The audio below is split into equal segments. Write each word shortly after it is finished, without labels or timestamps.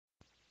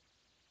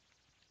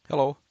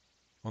Hello,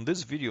 on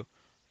this video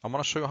I'm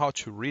going to show you how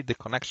to read the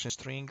connection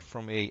string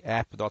from a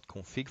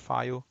app.config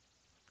file.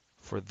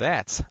 For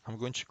that I'm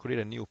going to create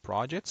a new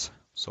project,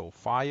 so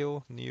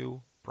File,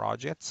 New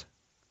Project,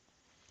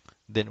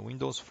 then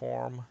Windows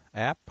Form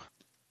App,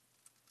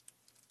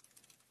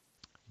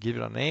 give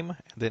it a name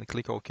and then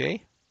click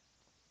OK.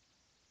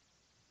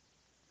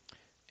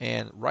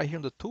 And right here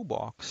in the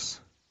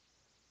toolbox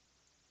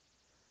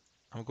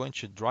I'm going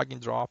to drag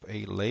and drop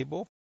a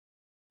label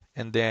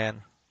and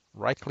then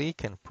right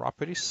click and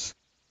Properties,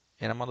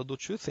 and I'm going to do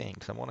two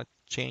things. I'm going to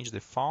change the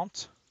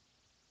font,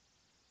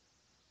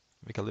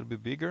 make it a little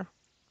bit bigger,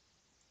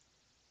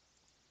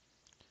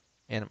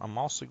 and I'm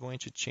also going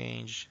to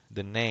change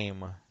the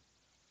name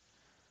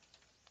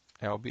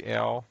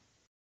LBL.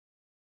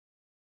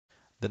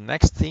 The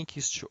next thing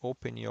is to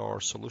open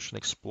your Solution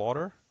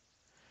Explorer,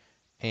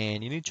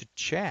 and you need to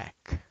check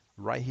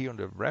right here on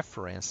the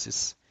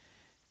references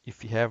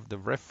if you have the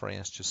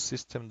reference to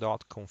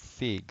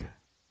System.config.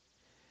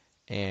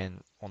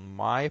 And on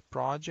my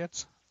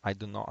project I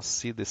do not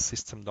see the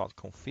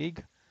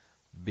System.config.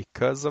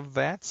 Because of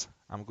that,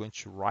 I'm going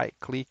to right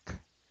click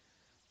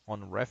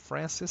on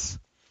references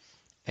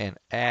and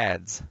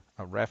add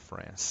a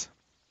reference.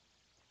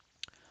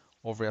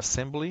 Over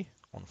assembly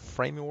on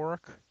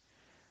framework,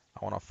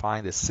 I want to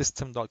find the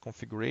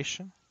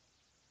System.configuration,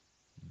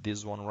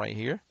 this one right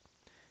here,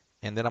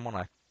 and then I'm going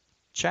to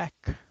check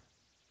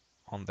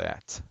on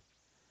that.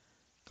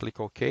 Click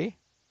OK,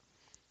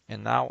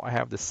 and now I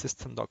have the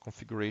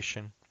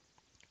System.configuration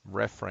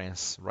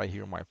reference right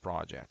here in my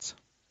project.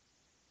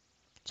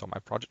 So my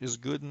project is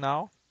good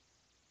now.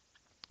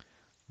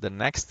 The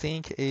next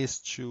thing is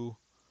to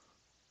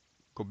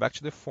go back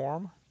to the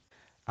form.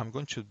 I'm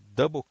going to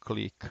double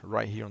click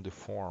right here on the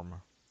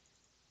form,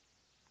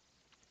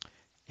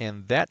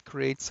 and that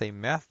creates a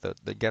method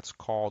that gets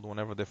called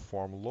whenever the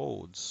form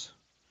loads.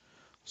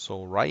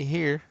 So right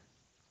here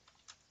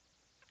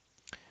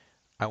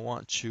I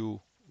want to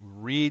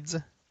read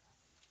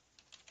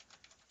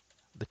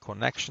the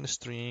connection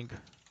string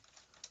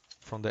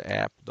from the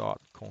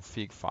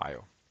app.config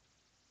file.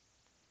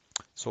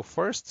 So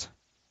first,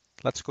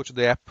 let's go to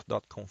the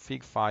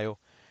app.config file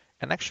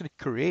and actually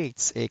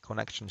create a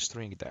connection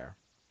string there.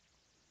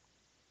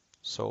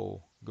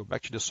 So go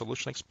back to the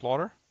Solution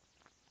Explorer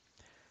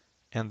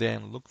and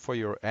then look for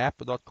your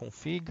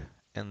app.config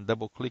and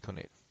double click on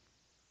it.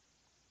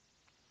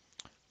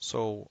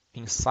 So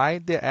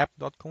inside the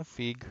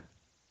app.config,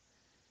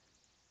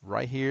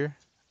 right here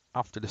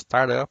after the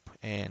startup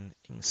and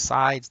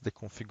inside the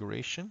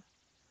configuration,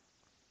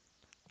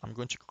 I'm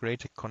going to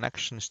create a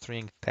connection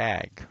string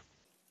tag.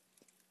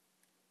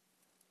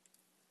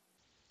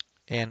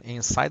 And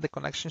inside the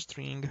connection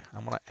string,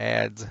 I'm going to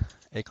add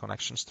a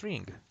connection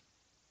string.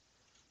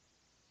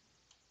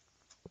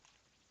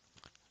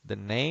 The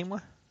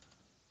name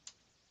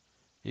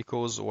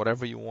equals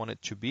whatever you want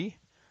it to be.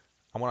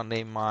 I'm going to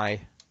name my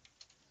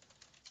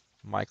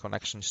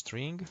connection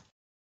string,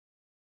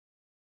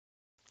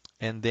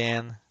 and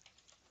then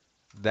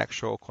the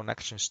actual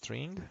connection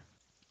string.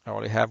 I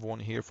already have one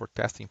here for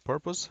testing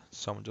purpose,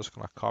 so I'm just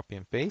going to copy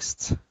and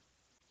paste.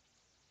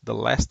 The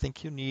last thing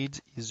you need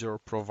is your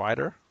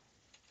provider,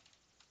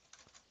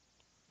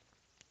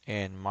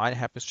 and mine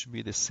happens to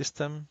be the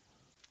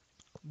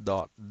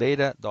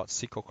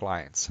system.data.sql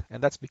clients,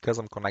 and that's because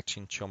I'm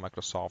connecting to a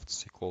Microsoft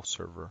SQL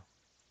Server.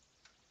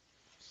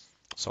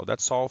 So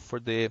that's all for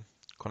the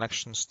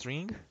connection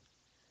string.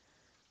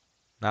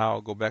 Now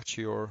go back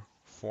to your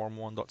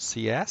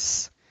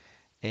form1.cs,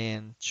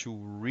 and to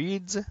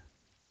read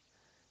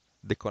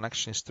the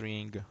connection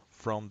string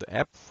from the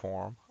app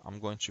form, I'm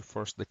going to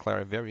first declare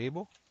a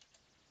variable,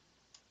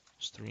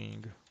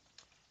 string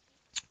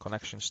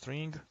connection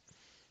string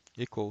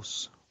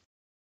equals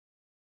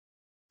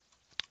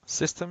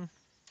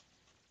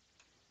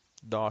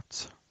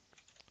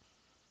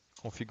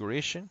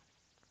system.configuration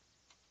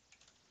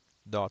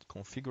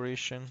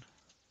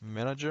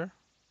manager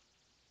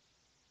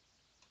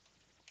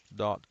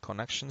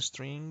connection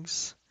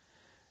strings,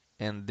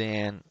 and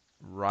then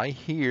right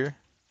here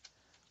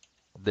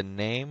the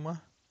name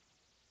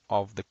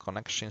of the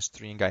connection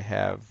string I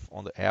have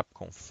on the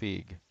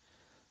app.config.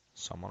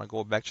 So I'm going to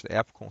go back to the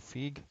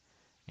app.config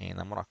and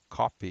I'm going to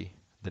copy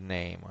the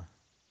name.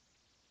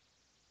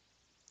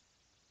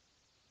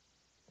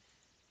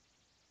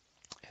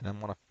 And I'm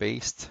going to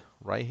paste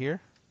right here.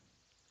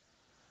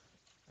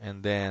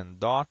 And then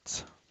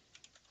dot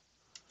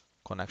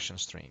connection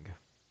string.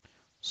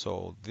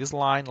 So this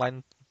line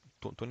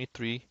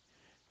 23,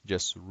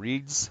 just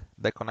reads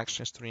the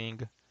connection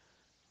string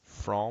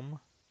from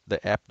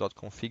the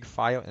app.config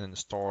file and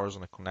stores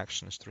on the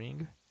connection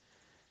string.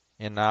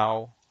 And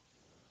now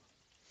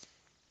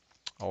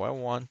all I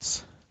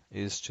want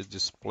is to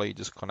display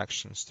this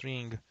connection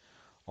string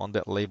on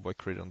that label I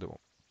created on the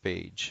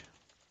page.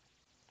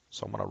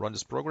 So I'm going to run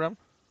this program.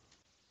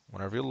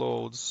 Whenever it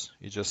loads,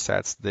 it just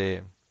sets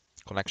the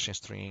connection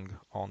string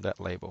on that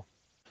label.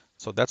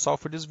 So that's all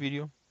for this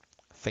video.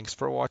 Thanks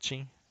for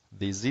watching.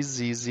 This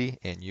is easy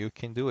and you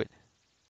can do it.